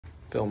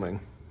Filming.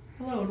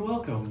 Hello and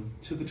welcome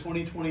to the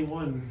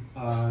 2021,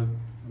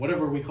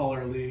 whatever we call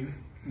our league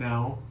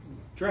now,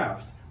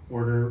 draft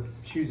order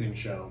choosing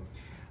show.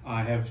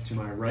 I have to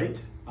my right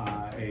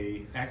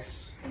a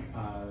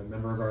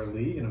ex-member of our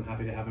league, and I'm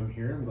happy to have him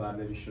here. I'm glad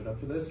that he showed up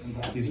for this.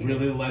 He's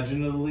really a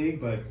legend of the league,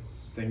 but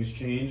things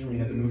changed and we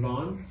had to move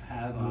on.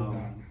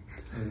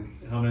 And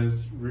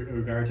James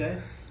Ugarte,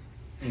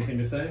 anything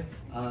to say?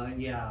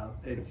 Yeah,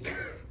 it's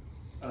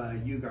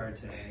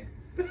Ugarte.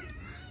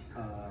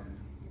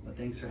 But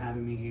thanks for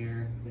having me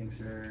here. Thanks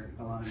for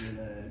allowing me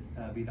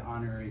to be the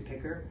honorary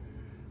picker.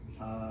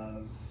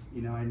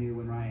 You know, I knew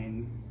when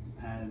Ryan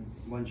had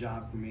one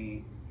job for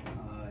me,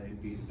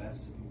 it'd be the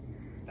best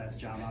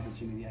job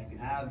opportunity I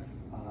could have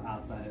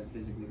outside of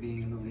physically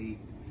being in the league.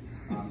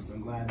 So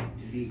I'm glad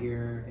to be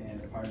here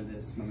and a part of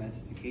this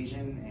momentous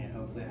occasion, and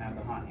hopefully I have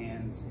the hot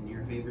hands in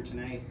your favor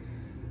tonight.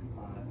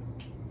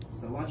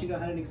 So why don't you go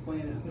ahead and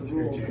explain the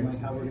rules and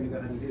how we're going to go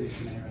ahead and do this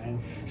tonight,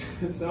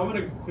 Ryan? So I'm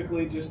going to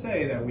quickly just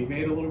say that we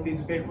made a little piece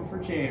of paper for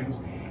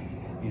James.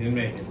 He didn't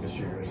make it this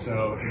year.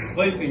 So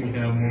replacing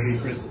him will be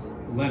Chris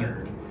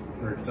Leonard.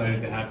 We're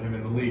excited to have him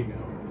in the league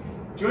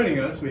now. Joining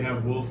us, we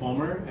have Will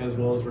Fulmer, as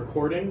well as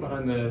recording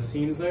behind the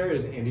scenes there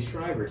is Andy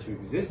Shriver, two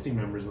existing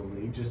members of the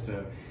league, just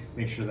to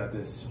make sure that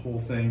this whole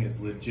thing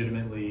is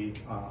legitimately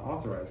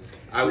authorized.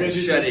 I will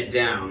shut it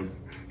down.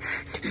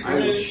 I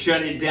will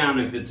shut it down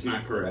if it's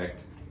not correct.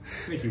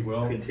 Thank you,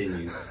 Will.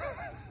 Continue.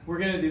 We're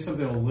going to do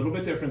something a little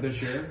bit different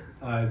this year.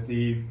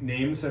 The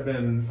names have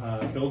been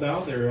filled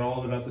out. They're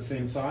all about the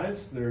same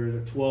size. There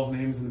are 12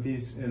 names in the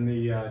piece in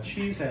the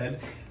cheese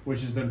head,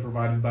 which has been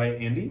provided by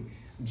Andy.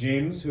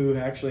 James, who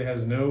actually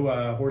has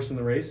no horse in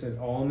the race at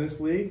all in this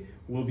league,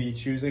 will be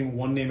choosing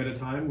one name at a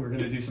time. We're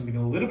going to do something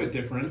a little bit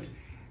different,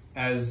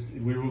 as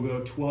we will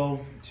go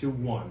 12 to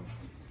 1.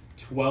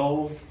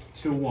 12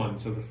 to 1.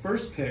 So the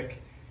first pick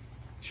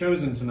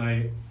chosen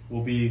tonight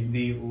will be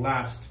the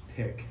last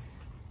pick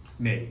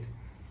made.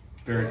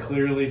 Very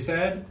clearly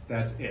said,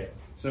 that's it.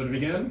 So to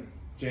begin,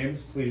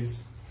 James,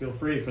 please feel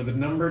free for the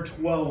number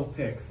 12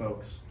 pick,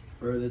 folks.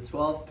 For the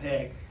 12th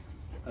pick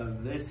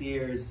of this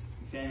year's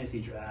fantasy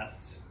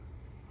draft,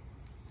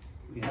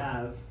 we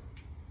have...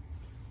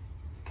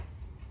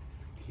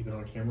 Keep it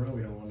on camera,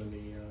 we don't want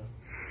any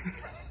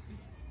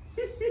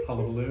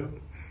hullabaloo.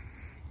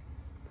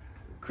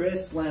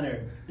 Chris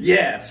Leonard.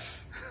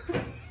 Yes.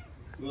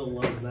 Will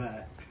loves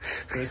that.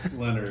 Chris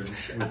Leonard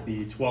with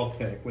the 12th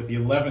pick. With the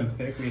 11th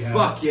pick, we have...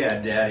 Fuck yeah,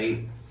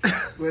 daddy.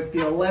 With the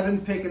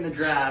 11th pick in the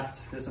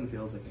draft, this one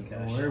feels like a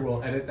cash.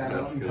 We'll edit that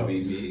out That's in gonna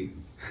post. be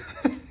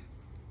me.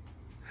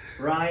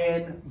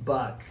 Ryan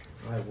Buck.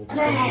 All right, we'll do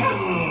the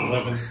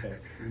 11th pick.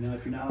 You know,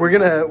 if you're not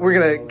We're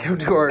gonna come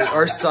to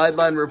our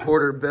sideline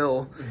reporter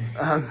Bill.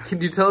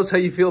 Can you tell us how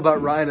you feel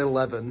about Ryan at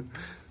 11?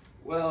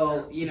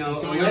 Well, you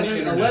know,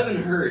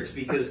 11 hurts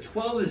because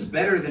 12 is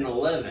better than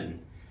 11.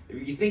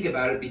 If you think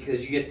about it,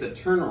 because you get the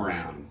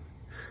turnaround.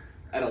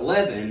 At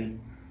 11,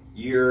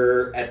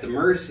 you're at the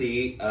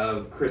mercy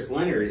of Chris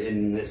Leonard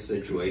in this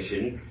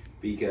situation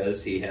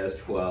because he has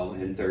 12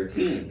 and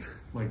 13.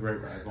 My great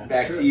rival.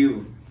 Back to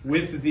you.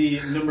 With the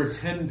number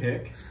 10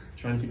 pick,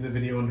 trying to keep the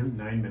video under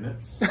 9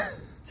 minutes.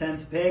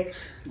 10th pick,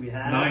 we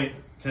have...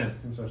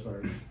 10th, I'm so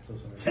sorry.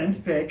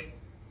 10th pick,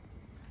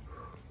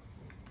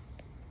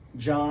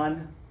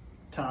 John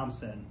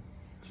Thompson.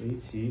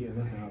 JT in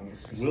the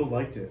house. Will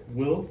liked it.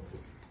 Will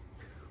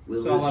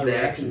Will is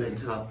back in the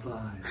top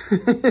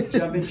 5.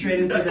 Jumping straight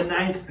into the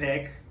 9th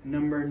pick,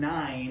 number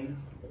 9,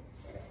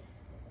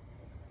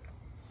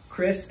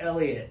 Chris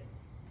Elliott.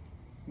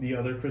 the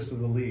other Chris of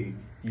the league.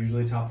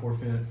 Usually top 4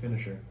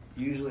 finisher.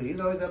 Usually, he's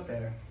always up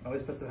there.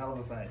 Always puts a hell of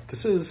a fight.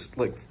 This is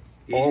like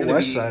all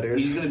Westsiders.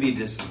 He's going to be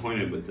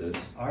disappointed with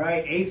this. All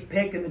right, 8th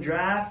pick in the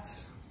draft.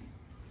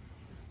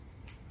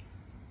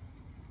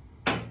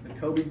 The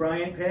Kobe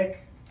Bryant pick.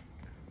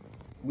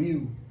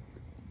 Woo.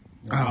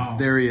 Oh,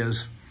 there he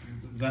is.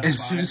 That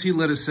As soon as he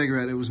lit a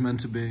cigarette, it was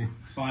meant to be.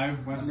 5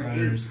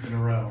 Westsiders in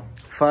a row.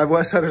 5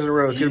 Westsiders in a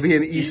row. It's going to be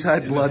an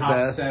Eastside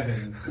bloodbath.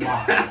 7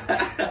 locked.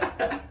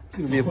 It's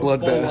going to be a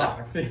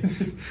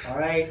bloodbath. All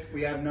right,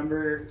 we have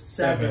number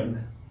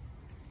 7.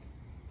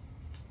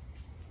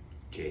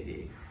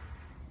 JD.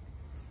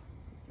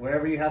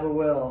 Wherever you have a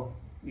Will,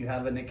 you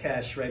have a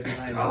Nikesh right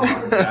behind Oh,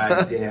 him.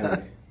 god damn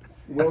it.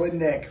 Will and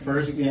Nick.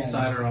 First again.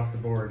 Eastsider off the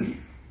board.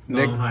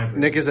 Non-hybrid.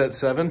 Nick is at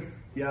 7.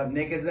 Yeah,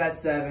 Nick is at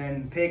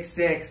 7. Pick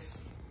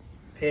 6.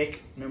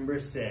 Pick number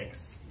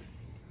 6.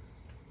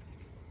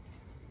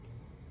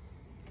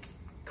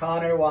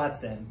 Connor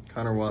Watson.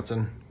 Connor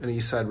Watson. An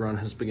Eastside run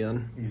has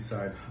begun.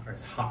 Eastside.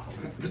 Hot.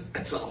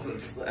 That's all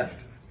that's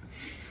left.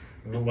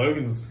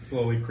 Logan's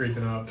slowly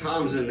creeping up.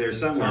 Tom's in there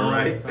somewhere, Tom,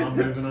 right? Tom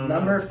moving on.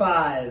 Number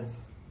 5.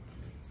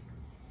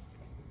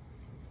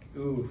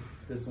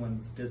 Oof, this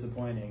one's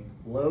disappointing.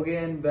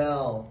 Logan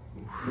Bell.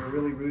 We're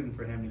really rooting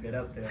for him to get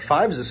up there.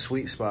 5's a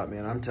sweet spot,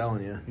 man. I'm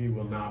telling you. He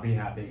will not be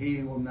happy.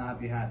 He will not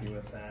be happy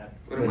with that.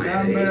 What am I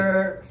at,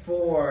 Number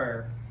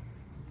 4.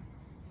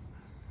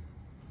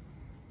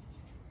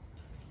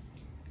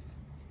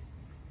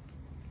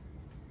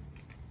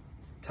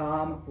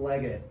 Tom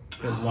Leggett.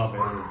 I love it.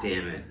 Oh,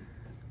 damn it.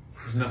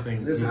 There's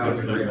nothing. This is I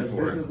was looking rooting good.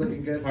 for This it. is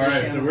looking good. For All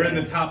right, the so we're in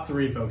the cameraman. top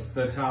 3, folks.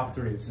 The top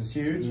 3. This is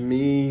huge.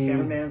 Me,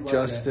 Cameraman's loving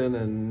Justin,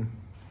 and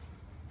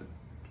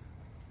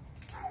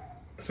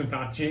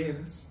Not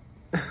James.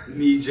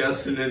 Me,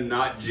 Justin, and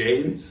not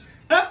James?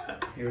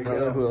 Here we I don't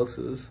know who go. else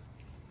is.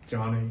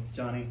 Johnny.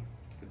 Johnny.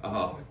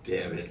 Oh,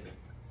 damn it.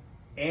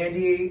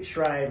 Andy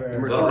Schreiber.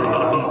 Number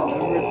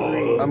Number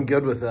 3. I'm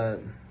good with that.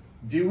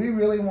 Do we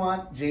really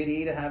want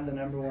JD to have the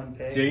number 1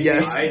 pick? JD.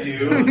 Yes. I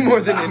do. More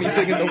than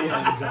anything in the world.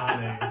 And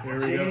Johnny. Here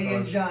we JD go, and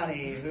folks.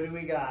 Johnny. Who do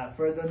we got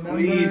for the number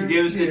Please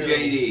give it 2? to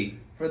JD.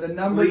 For the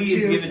number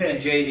Please 2 give it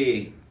pick. to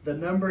JD. The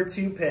number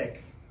 2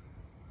 pick.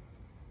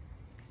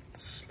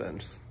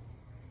 Suspense.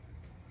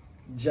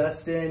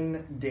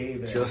 Justin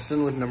Davis.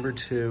 Justin with number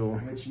 2.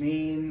 Which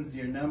means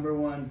your number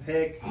 1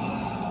 pick,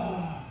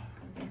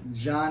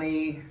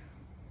 Johnny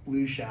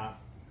Lushaf.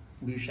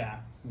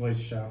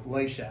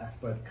 Loisha.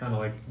 But kind of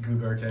like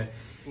Gugarte.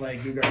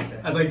 Like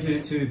Gugarte. I'd like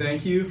to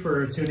thank you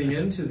for tuning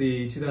in to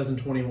the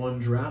 2021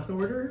 draft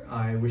order.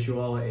 I wish you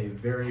all a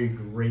very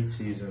great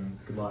season.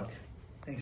 Good luck.